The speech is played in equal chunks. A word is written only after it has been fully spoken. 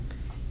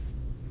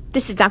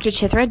This is Dr.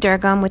 Chitra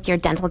Durgam with your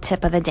dental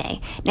tip of the day.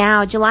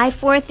 Now, July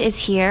 4th is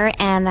here,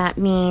 and that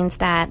means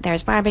that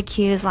there's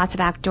barbecues, lots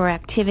of outdoor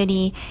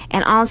activity,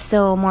 and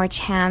also more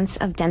chance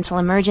of dental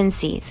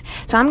emergencies.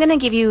 So I'm going to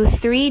give you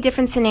 3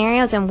 different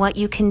scenarios and what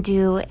you can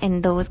do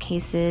in those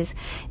cases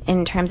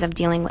in terms of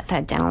dealing with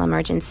a dental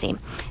emergency.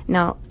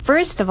 Now,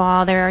 first of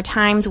all, there are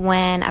times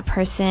when a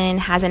person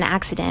has an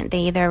accident. They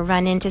either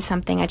run into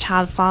something, a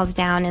child falls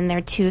down and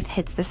their tooth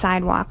hits the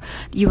sidewalk,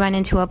 you run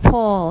into a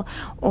pole,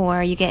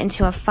 or you get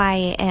into a fight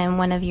and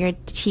one of your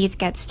teeth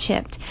gets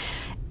chipped.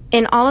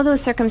 In all of those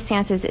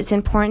circumstances, it's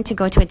important to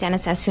go to a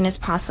dentist as soon as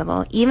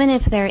possible. Even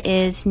if there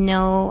is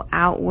no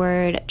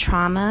outward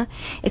trauma,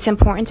 it's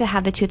important to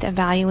have the tooth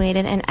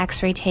evaluated and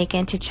x-ray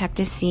taken to check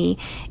to see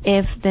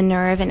if the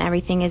nerve and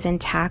everything is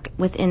intact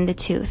within the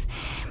tooth.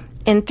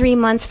 In 3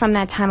 months from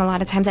that time, a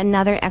lot of times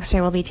another x-ray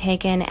will be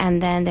taken,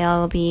 and then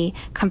they'll be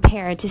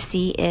compared to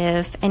see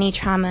if any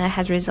trauma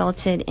has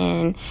resulted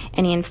in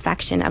any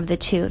infection of the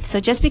tooth. So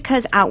just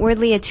because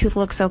outwardly a tooth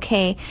looks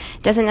okay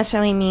doesn't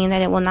necessarily mean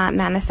that it will not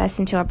manifest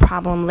into a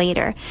problem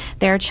later.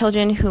 There are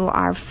children who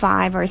are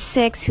 5 or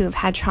 6 who have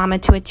had trauma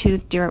to a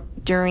tooth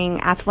during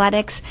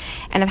athletics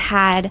and have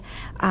had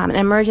an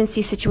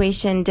emergency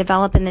situation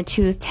develop in the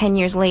tooth 10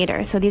 years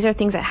later. So these are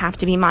things that have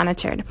to be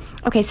monitored.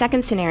 Okay,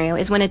 second scenario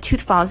is when a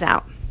tooth falls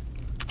out.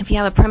 If you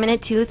have a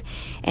permanent tooth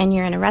and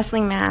you're in a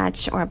wrestling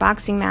match or a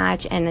boxing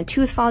match and a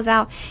tooth falls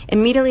out,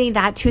 immediately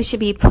that tooth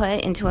should be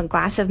put into a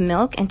glass of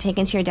milk and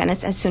taken to your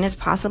dentist as soon as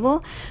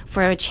possible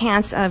for a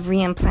chance of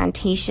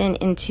reimplantation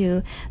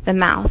into the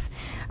mouth.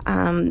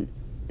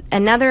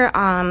 Another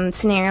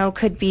scenario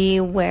could be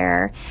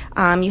where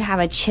you have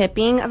a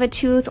chipping of a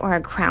tooth or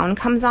a crown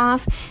comes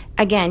off.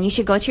 Again, you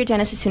should go to your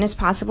dentist as soon as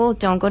possible.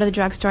 Don't go to the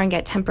drugstore and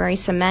get temporary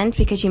cement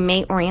because you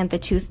may orient the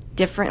tooth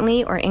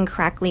differently or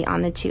incorrectly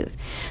on the tooth.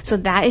 So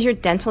that is your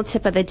dental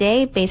tip of the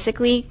day.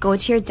 Basically, go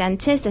to your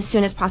dentist as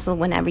soon as possible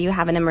whenever you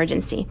have an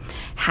emergency.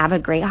 Have a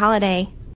great holiday.